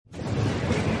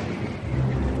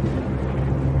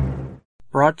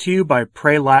Brought to you by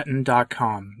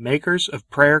PrayLatin.com, makers of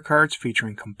prayer cards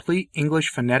featuring complete English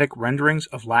phonetic renderings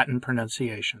of Latin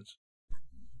pronunciations.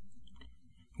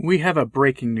 We have a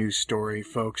breaking news story,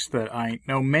 folks, that I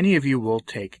know many of you will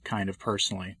take kind of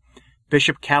personally.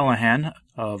 Bishop Callahan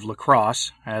of La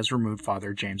Crosse has removed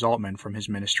Father James Altman from his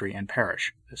ministry and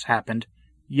parish. This happened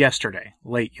yesterday,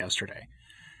 late yesterday.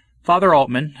 Father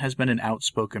Altman has been an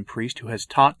outspoken priest who has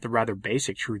taught the rather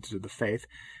basic truths of the faith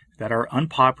that are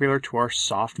unpopular to our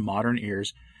soft modern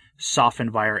ears,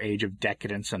 softened by our age of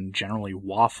decadence and generally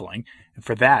waffling, and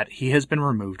for that he has been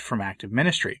removed from active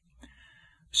ministry.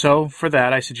 So, for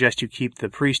that, I suggest you keep the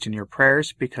priest in your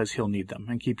prayers because he'll need them,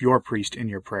 and keep your priest in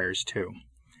your prayers too.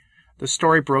 The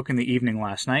story broke in the evening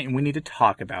last night, and we need to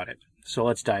talk about it, so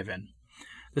let's dive in.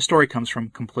 The story comes from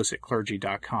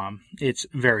ComplicitClergy.com. It's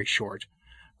very short.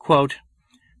 Quote,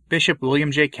 Bishop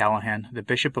William J. Callahan, the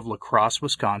Bishop of La Crosse,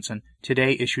 Wisconsin,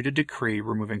 today issued a decree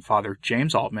removing Father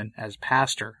James Altman as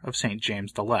pastor of St.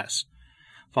 James the Less.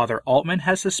 Father Altman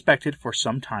has suspected for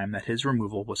some time that his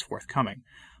removal was forthcoming,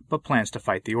 but plans to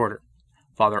fight the order.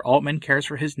 Father Altman cares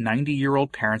for his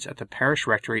 90-year-old parents at the parish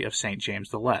rectory of St. James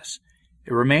the Less.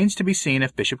 It remains to be seen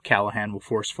if Bishop Callahan will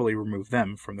forcefully remove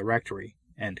them from the rectory.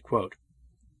 End quote.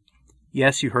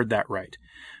 Yes, you heard that right.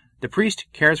 The priest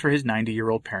cares for his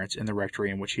 90-year-old parents in the rectory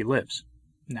in which he lives.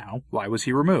 Now, why was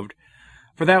he removed?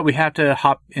 For that, we have to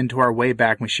hop into our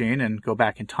Wayback Machine and go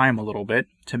back in time a little bit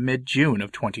to mid-June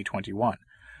of 2021.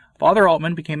 Father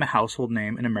Altman became a household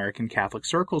name in American Catholic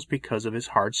circles because of his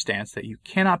hard stance that you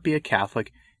cannot be a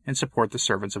Catholic and support the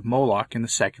servants of Moloch in the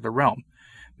secular realm,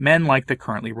 men like the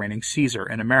currently reigning Caesar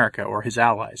in America or his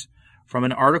allies. From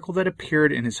an article that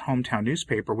appeared in his hometown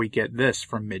newspaper, we get this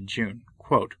from mid-June.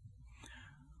 Quote,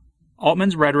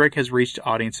 Altman's rhetoric has reached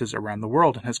audiences around the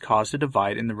world and has caused a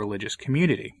divide in the religious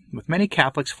community, with many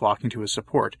Catholics flocking to his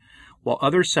support, while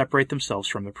others separate themselves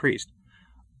from the priest.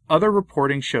 Other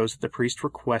reporting shows that the priest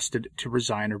requested to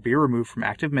resign or be removed from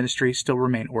active ministry still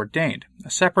remain ordained, a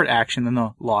separate action than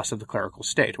the loss of the clerical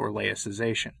state, or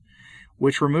laicization,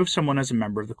 which removes someone as a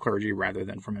member of the clergy rather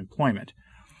than from employment.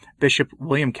 Bishop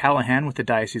William Callahan with the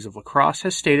Diocese of La Crosse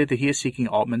has stated that he is seeking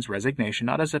Altman's resignation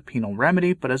not as a penal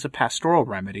remedy, but as a pastoral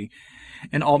remedy,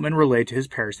 and Altman relayed to his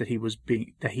parish that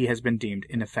he has been deemed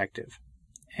ineffective.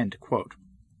 End quote.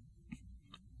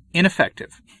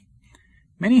 Ineffective.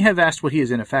 Many have asked what he is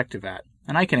ineffective at,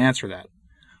 and I can answer that.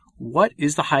 What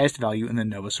is the highest value in the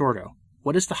Novus Ordo?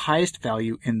 What is the highest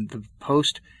value in the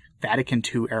post-Vatican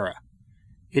II era?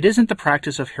 It isn't the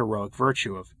practice of heroic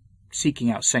virtue, of seeking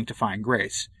out sanctifying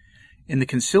grace. In the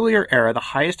conciliar era, the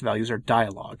highest values are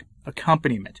dialogue,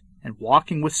 accompaniment, and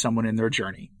walking with someone in their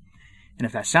journey. And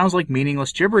if that sounds like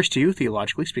meaningless gibberish to you,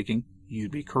 theologically speaking,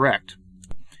 you'd be correct.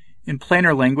 In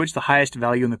plainer language, the highest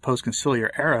value in the post-conciliar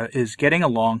era is getting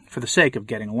along for the sake of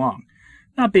getting along,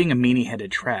 not being a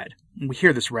meanie-headed trad. We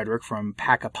hear this rhetoric from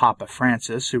Paca Papa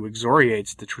Francis, who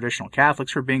excoriates the traditional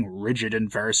Catholics for being rigid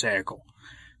and pharisaical.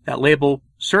 That label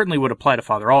certainly would apply to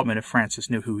Father Altman if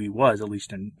Francis knew who he was, at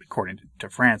least according to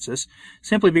Francis,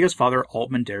 simply because Father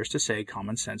Altman dares to say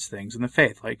common-sense things in the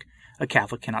faith, like a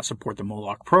Catholic cannot support the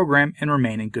Moloch program and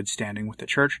remain in good standing with the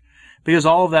Church, because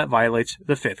all of that violates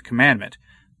the fifth commandment.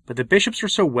 But the bishops are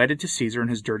so wedded to Caesar and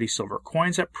his dirty silver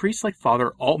coins that priests like Father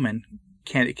Altman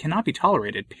cannot be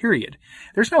tolerated, period.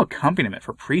 There's no accompaniment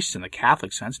for priests in the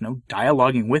Catholic sense, no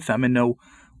dialoguing with them, and no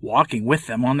walking with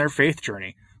them on their faith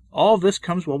journey. All of this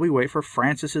comes while we wait for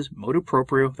Francis's motu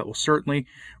proprio that will certainly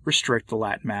restrict the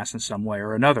Latin Mass in some way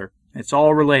or another. It's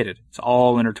all related. It's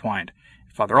all intertwined.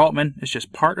 Father Altman is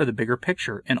just part of the bigger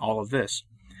picture in all of this.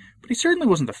 But he certainly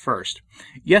wasn't the first.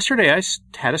 Yesterday I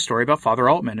had a story about Father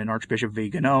Altman and Archbishop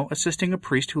Vigano assisting a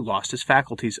priest who lost his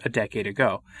faculties a decade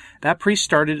ago. That priest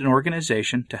started an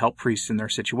organization to help priests in their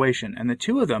situation, and the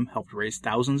two of them helped raise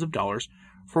thousands of dollars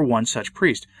for one such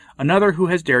priest, another who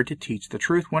has dared to teach the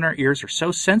truth when our ears are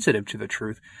so sensitive to the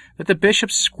truth that the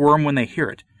bishops squirm when they hear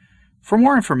it. For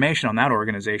more information on that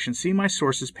organization, see my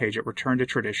sources page at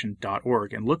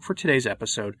returntotradition.org and look for today's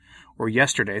episode or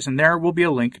yesterday's, and there will be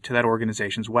a link to that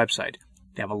organization's website.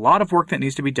 They have a lot of work that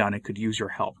needs to be done and could use your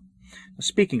help. Now,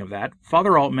 speaking of that,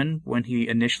 Father Altman, when he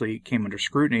initially came under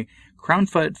scrutiny,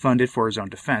 crowdfunded for his own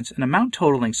defense, an amount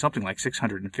totaling something like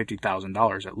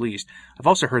 $650,000 at least. I've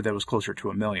also heard that it was closer to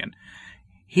 $1 million.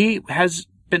 He has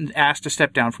been asked to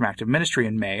step down from active ministry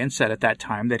in May and said at that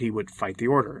time that he would fight the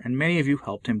order, and many of you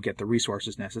helped him get the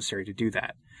resources necessary to do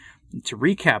that. And to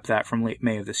recap that from late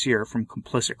May of this year, from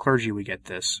Complicit Clergy we get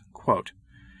this, quote,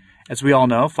 As we all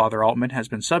know, Father Altman has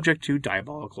been subject to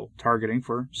diabolical targeting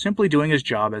for simply doing his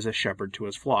job as a shepherd to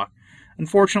his flock,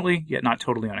 Unfortunately, yet not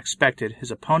totally unexpected, his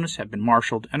opponents have been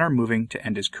marshaled and are moving to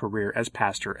end his career as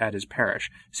pastor at his parish,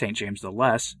 St. James the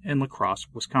Less, in La Crosse,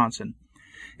 Wisconsin.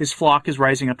 His flock is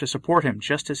rising up to support him,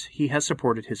 just as he has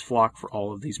supported his flock for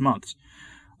all of these months.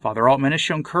 Father Altman has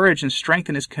shown courage and strength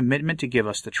in his commitment to give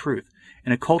us the truth.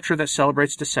 In a culture that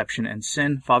celebrates deception and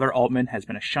sin, Father Altman has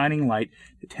been a shining light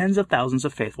to tens of thousands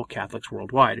of faithful Catholics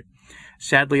worldwide.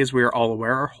 Sadly, as we are all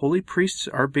aware, our holy priests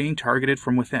are being targeted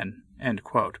from within." End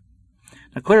quote.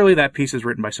 Now, clearly that piece is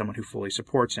written by someone who fully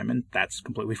supports him, and that's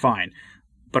completely fine.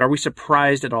 But are we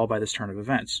surprised at all by this turn of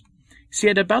events? See,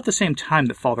 at about the same time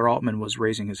that Father Altman was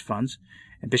raising his funds,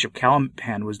 and Bishop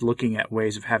Callahan was looking at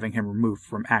ways of having him removed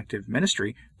from active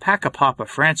ministry, Papa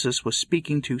Francis was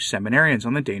speaking to seminarians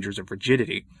on the dangers of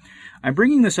rigidity. I'm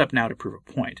bringing this up now to prove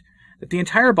a point, that the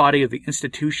entire body of the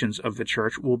institutions of the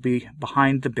Church will be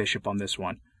behind the bishop on this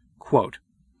one. Quote,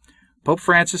 "Pope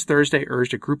Francis Thursday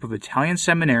urged a group of Italian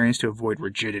seminarians to avoid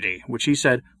rigidity, which he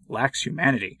said lacks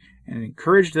humanity, and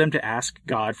encouraged them to ask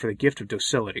God for the gift of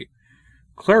docility.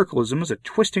 Clericalism is a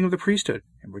twisting of the priesthood,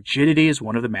 and rigidity is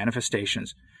one of the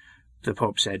manifestations," the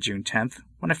Pope said June 10th.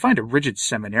 "When I find a rigid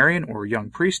seminarian or young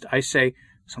priest, I say,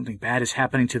 something bad is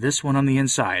happening to this one on the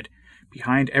inside.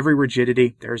 Behind every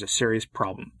rigidity, there is a serious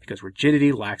problem, because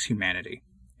rigidity lacks humanity."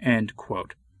 End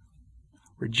quote.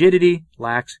 Rigidity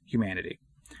lacks humanity.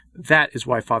 That is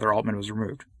why Father Altman was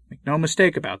removed. Make no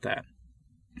mistake about that.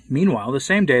 Meanwhile, the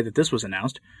same day that this was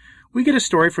announced, we get a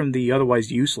story from the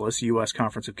otherwise useless U.S.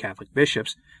 Conference of Catholic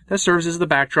Bishops that serves as the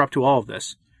backdrop to all of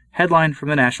this. Headline from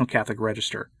the National Catholic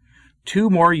Register. 2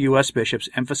 more U.S. bishops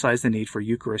emphasize the need for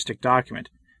Eucharistic document.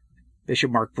 Bishop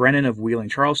Mark Brennan of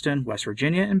Wheeling-Charleston, West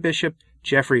Virginia, and Bishop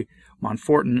Jeffrey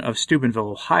Monforton of Steubenville,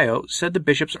 Ohio, said the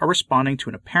bishops are responding to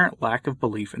an apparent lack of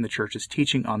belief in the Church's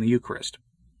teaching on the Eucharist.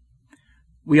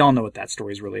 We all know what that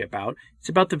story is really about. It's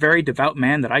about the very devout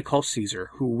man that I call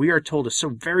Caesar, who we are told is so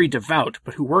very devout,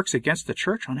 but who works against the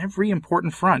Church on every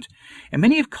important front. And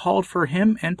many have called for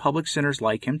him and public sinners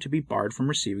like him to be barred from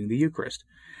receiving the Eucharist.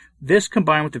 This,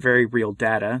 combined with the very real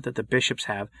data that the bishops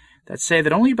have that say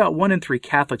that only about 1 in 3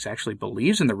 Catholics actually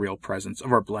believes in the real presence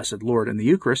of our blessed Lord in the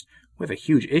Eucharist, we have a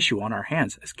huge issue on our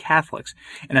hands as Catholics.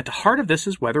 And at the heart of this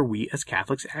is whether we as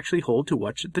Catholics actually hold to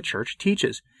what the Church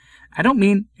teaches. I don't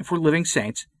mean if we're living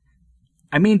saints.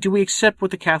 I mean, do we accept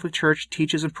what the Catholic Church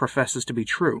teaches and professes to be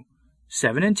true?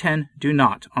 7 in 10 do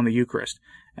not on the Eucharist,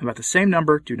 and about the same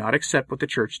number do not accept what the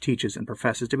Church teaches and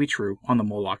professes to be true on the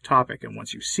Moloch topic. And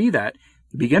once you see that,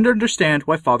 you begin to understand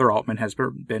why Father Altman has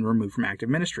been removed from active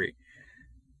ministry.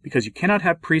 Because you cannot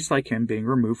have priests like him being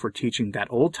removed for teaching that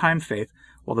old-time faith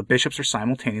while the bishops are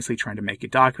simultaneously trying to make a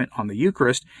document on the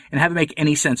Eucharist and have it make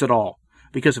any sense at all.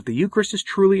 Because if the Eucharist is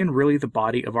truly and really the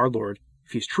body of our Lord,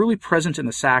 if he is truly present in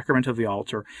the sacrament of the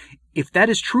altar, if that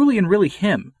is truly and really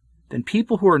him, then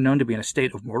people who are known to be in a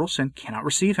state of mortal sin cannot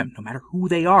receive him, no matter who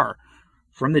they are.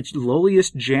 From the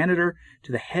lowliest janitor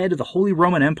to the head of the Holy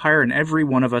Roman Empire and every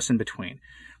one of us in between.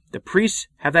 The priests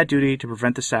have that duty to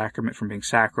prevent the sacrament from being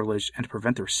sacrilege and to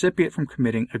prevent the recipient from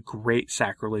committing a great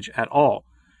sacrilege at all.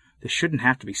 This shouldn't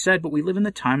have to be said, but we live in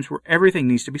the times where everything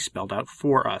needs to be spelled out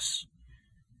for us.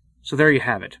 So there you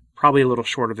have it. Probably a little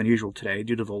shorter than usual today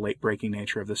due to the late-breaking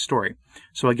nature of this story.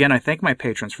 So again, I thank my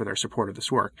patrons for their support of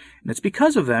this work, and it's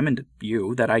because of them and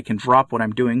you that I can drop what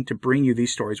I'm doing to bring you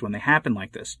these stories when they happen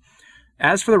like this.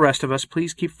 As for the rest of us,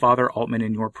 please keep Father Altman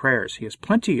in your prayers. He has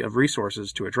plenty of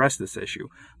resources to address this issue,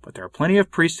 but there are plenty of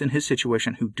priests in his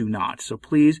situation who do not. So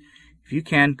please, if you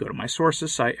can, go to my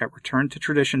sources site at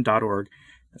returntotradition.org.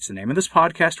 That's the name of this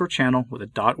podcast or channel with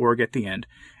a .org at the end.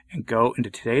 And go into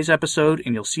today's episode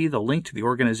and you'll see the link to the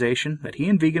organization that he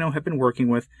and Vigano have been working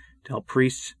with to help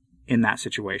priests in that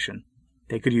situation.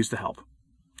 They could use the help.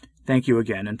 Thank you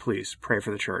again, and please pray for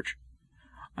the Church.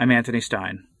 I'm Anthony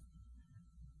Stein.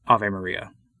 Ave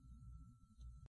Maria.